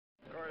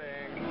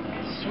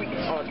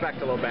expect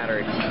a low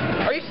battery.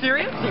 Are you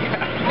serious?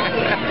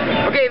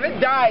 Okay, if it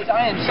dies,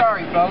 I am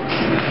sorry, folks.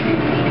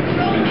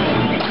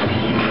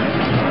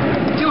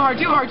 Too hard,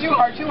 too hard, too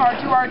hard, too hard,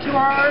 too hard, too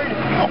hard.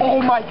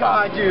 Oh my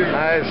god, dude.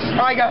 Nice.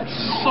 I got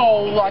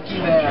so lucky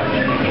there.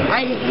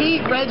 I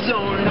hate red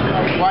zone.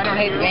 Well, I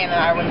don't hate the game,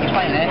 I wouldn't be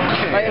playing it.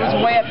 But it was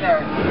way up there.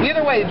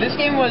 Either way, this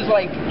game was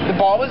like, the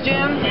ball was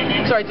jammed.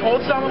 So I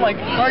told someone like,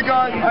 my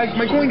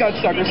coin got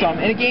stuck or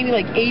something. And it gave me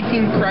like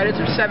 18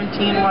 credits or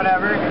 17,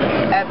 whatever.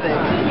 Epic.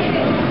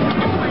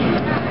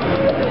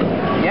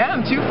 Yeah,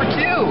 I'm 2 for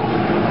 2.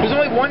 There's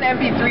only one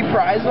MP3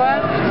 prize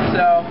left,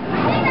 so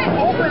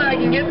I'm hoping I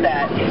can get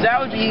that. That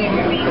would be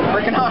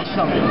freaking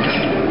awesome.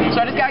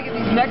 So I just gotta get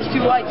these next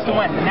 2 lights to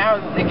win.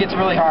 Now it gets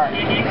really hard.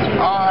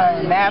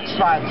 Oh, map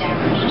spots.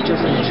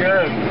 Just a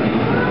jerk.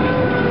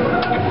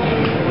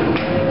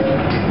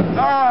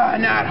 Oh,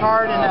 not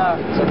hard enough.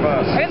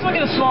 I guess we'll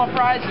get a small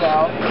prize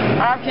though.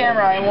 Off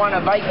camera, I won a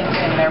Viking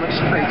in there, which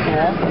is pretty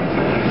cool.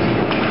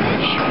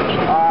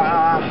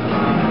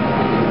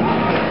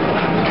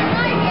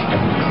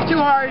 Too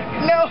hard.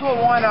 No,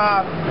 one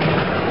off.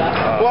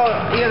 Well,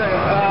 either.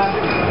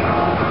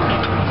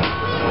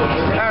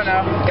 I don't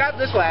know. Got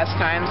this last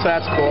time, so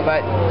that's cool.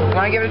 But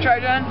want to give it a try,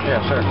 John? Yeah,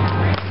 sure.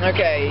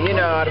 Okay, you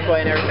know how to play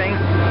and everything.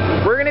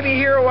 We're gonna be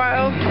here a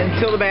while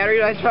until the battery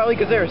dies, probably,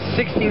 because there are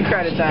 16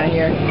 credits on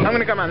here. I'm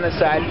gonna come on this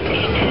side.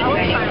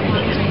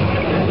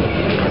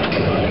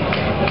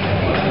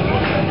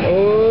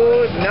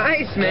 Oh,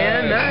 nice,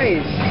 man,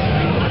 nice.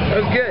 That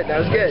was good. That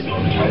was good.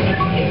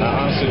 I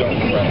honestly don't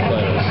remember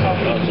how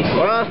to play this.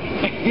 Well,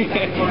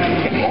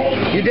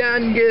 you're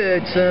done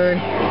good,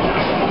 son.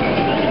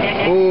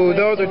 Ooh,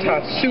 those are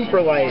tough. Super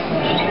light.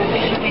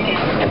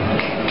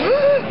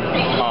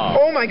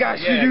 Oh my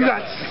gosh, yeah, you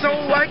got so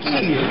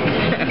lucky.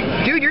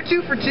 Dude, you're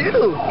 2 for 2. 2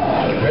 for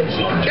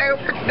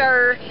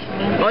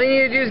 2. All you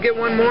need to do is get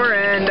one more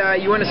and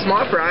you win a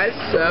small prize.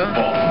 So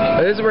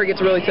this is where it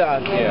gets really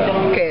tough. Yeah.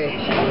 Okay,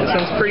 this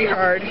one's pretty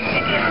hard.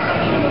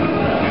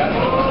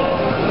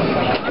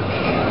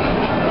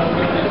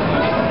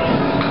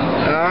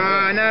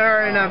 Not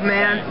hard enough,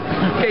 man.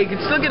 Okay, you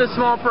can still get a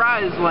small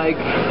prize, like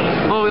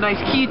a little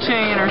nice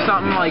keychain or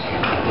something like.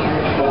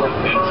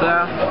 So,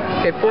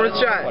 okay, 4th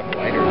shot.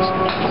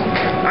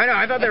 I know,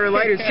 I thought they were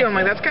lighters too. I'm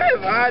like, that's kind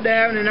of odd to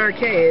have in an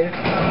arcade.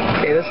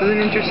 Okay, this is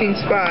an interesting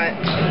spot.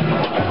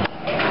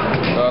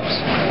 Oops.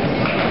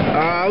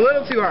 A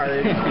little too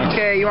hard.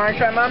 Okay, you want to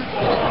try, Mom?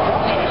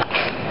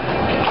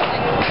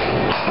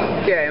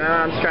 Okay,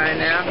 my mom's trying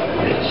now.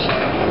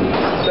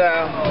 So,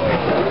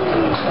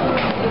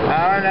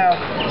 I don't know.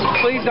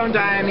 Please don't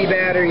die on me,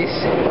 batteries.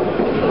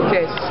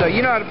 Okay, so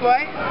you know how to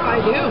play?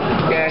 I do.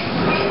 Okay.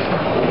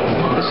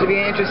 This should be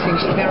interesting.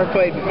 She's never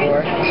played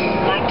before.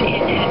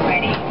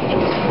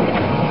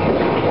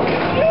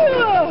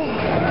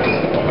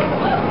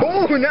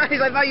 Oh, nice.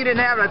 I thought you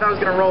didn't have it. I thought I was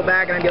going to roll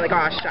back and I'd be like,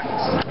 oh,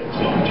 shucks.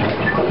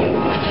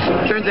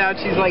 Turns out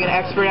she's like an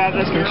expert at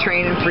this, been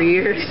training for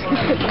years.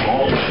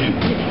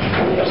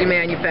 She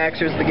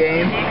manufactures the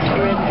game.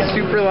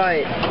 Super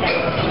light.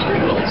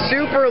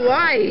 Super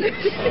light!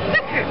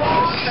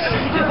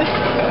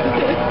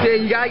 Okay,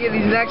 you gotta get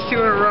these next 2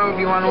 in a row if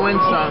you want to win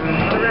something.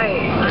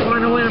 Alright, I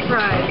want to win a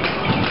prize.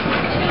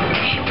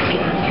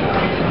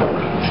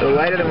 So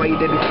lighter than what you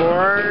did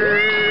before.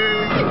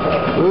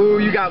 Ooh,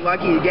 you got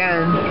lucky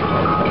again.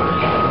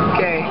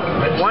 Okay,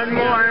 one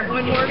more.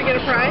 One more to get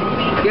a prize?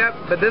 Yep,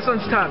 but this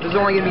one's tough. There's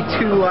only going to be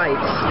 2 lights.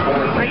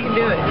 I can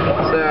do it.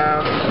 So,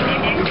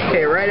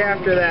 okay, right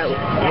after that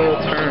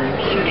little turn.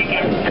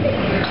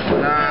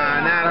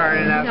 Not hard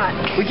enough.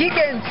 Not. We keep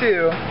getting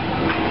 2.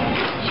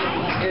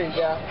 Here you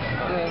go.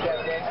 Here you go,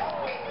 guys.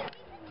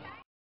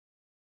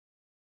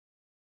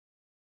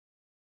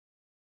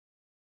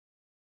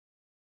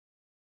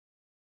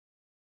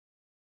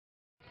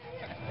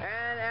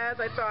 And as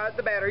I thought,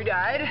 the battery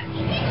died.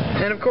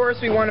 And of course,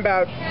 we won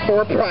about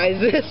 4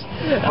 prizes.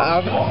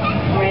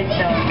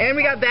 And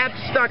we got that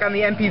stuck on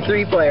the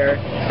MP3 player.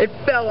 It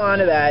fell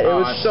onto that. It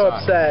was so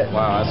upset.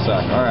 Wow, that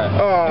sucked. Alright.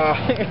 Oh,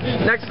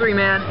 next 3,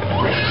 man.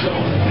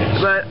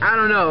 But I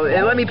don't know.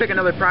 It let me pick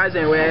another prize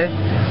anyway.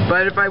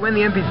 But if I win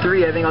the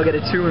MP3, I think I'll get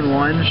a 2 in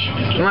 1.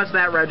 Unless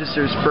that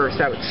registers first,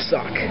 that would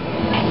suck.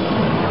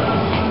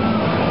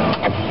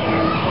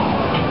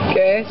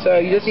 Okay, so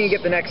you just need to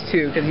get the next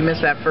 2 because you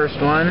missed that first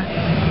one.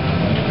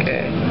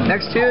 Okay,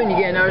 next 2 and you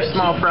get another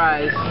small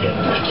prize.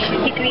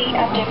 Degree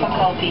of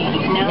difficulty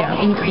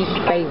now increased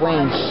by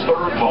 1.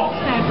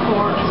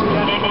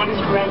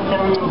 Next red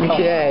zone.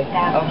 Okay.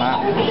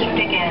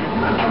 Again.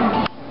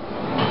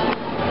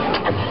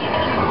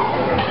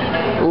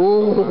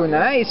 Ooh,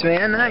 nice,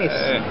 man, nice.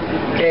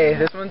 Okay,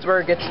 this one's where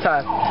it gets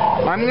tough.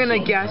 I'm gonna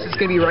guess it's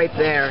gonna be right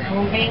there.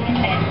 Moving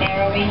and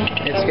narrowing.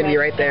 It's gonna be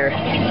right there.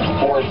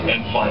 4th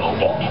and final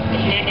ball.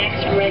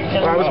 Next red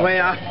zone. Well, I was way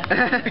off.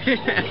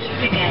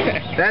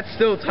 That's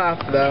still tough,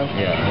 though.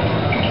 Yeah.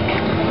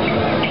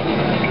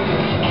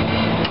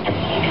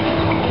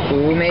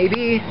 Ooh,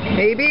 maybe,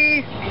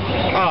 maybe.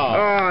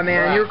 Oh, Oh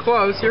man, crap. you're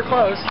close. You're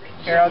close.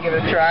 Here, I'll give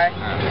it a try.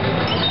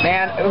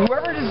 Man,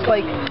 whoever just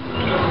like,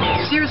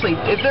 seriously,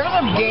 if there was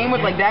a game with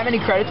like that many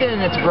credits in it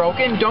and it's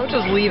broken, don't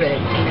just leave it.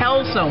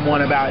 Tell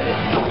someone about it.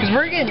 Because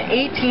we're getting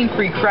 18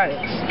 free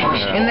credits.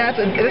 And this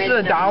is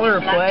 $1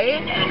 a play.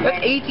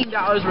 That's $18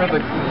 worth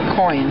of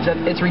coins.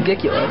 It's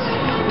ridiculous.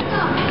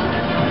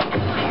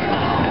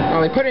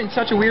 Oh, they put it in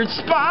such a weird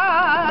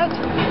spot.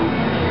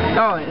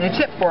 Oh, and a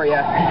tip for you.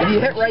 If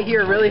you hit right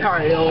here really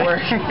hard, it'll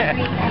work.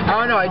 I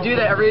don't know, I do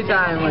that every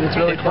time when it's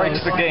really close.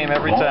 Breaks the game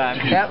every time.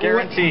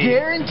 Guaranteed.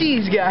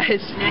 Guarantees,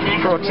 guys.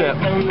 Pro tip.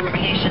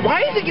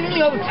 Why is it giving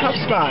me all the tough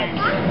spots?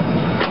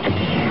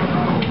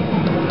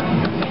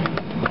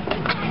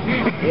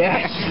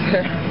 Yes.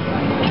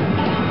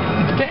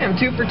 Damn,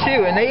 2 for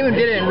 2, and they even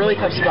did it in really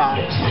tough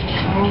spots.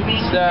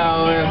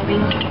 So,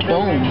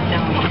 boom.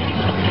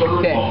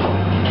 Okay.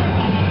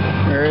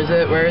 Where is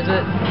it? Where is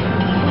it?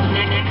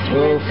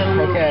 Oof,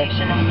 okay.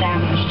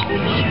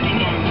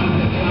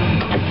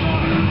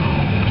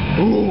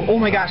 Ooh, oh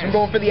my gosh, I'm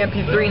going for the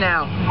MP3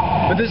 now.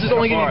 But this is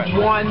only going to be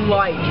one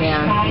light,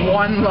 man.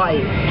 One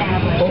light.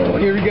 Oh,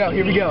 here we go,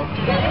 here we go.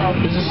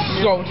 This is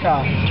so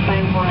tough.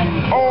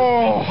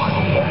 Oh!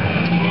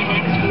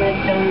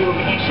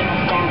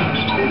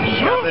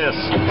 Got this.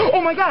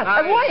 Oh my god,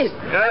 I won it!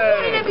 I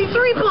won an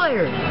MP3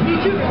 player!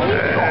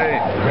 Hey.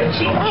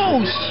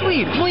 Oh,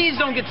 sweet. Please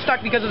don't get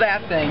stuck because of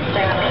that thing.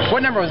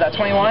 What number was that,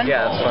 21?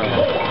 Yeah, that's fine.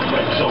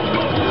 It's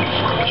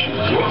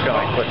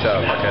gonna glitch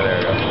out. Okay, there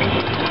we go.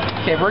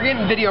 Okay, we're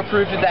getting video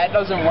proof if that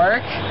doesn't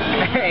work.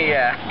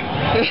 Yeah.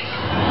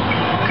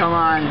 Come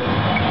on.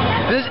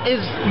 This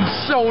is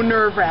so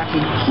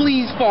nerve-wracking.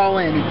 Please fall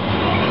in.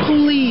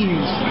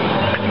 Please.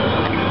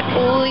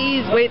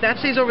 Please. Wait, that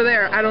stays over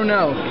there. I don't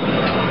know.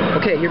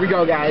 Okay, here we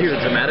go, guys. Cue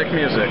dramatic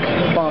music.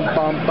 Bum,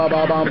 bum, ba,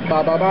 ba, bum,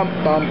 ba, ba, bum,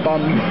 bum,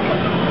 bum.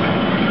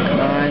 Come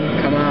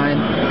on, come on,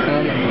 come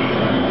on.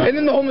 And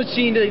then the whole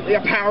machine does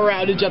a power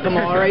outage at the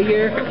mall right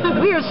here.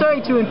 We are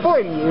sorry to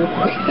inform you.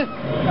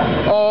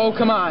 Oh,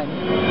 come on.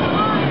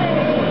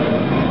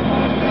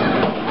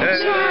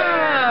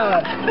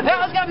 Yeah! That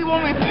was gotta be one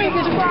of my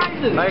biggest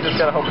prizes. Now you just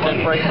gotta hope it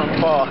didn't break from the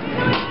fall.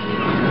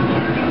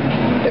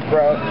 It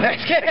broke. Oh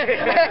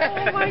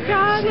my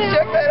god.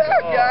 Check that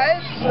out,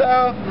 guys.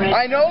 So,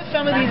 I know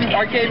some of these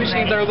arcade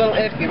machines are a little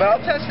iffy, but I'll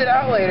test it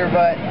out later,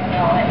 but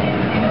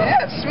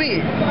yeah, it's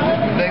sweet.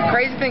 The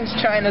crazy things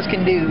China's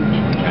can do.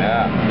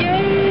 Yeah.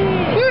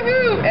 Yay!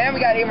 Woohoo! And we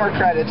got 8 more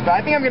credits, but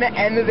I think I'm going to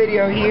end the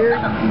video here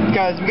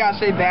because we got to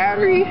save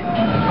battery.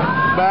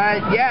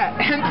 But yeah,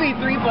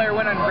 MP3 player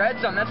went on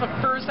red zone. That's the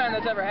first time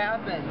that's ever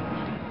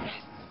happened.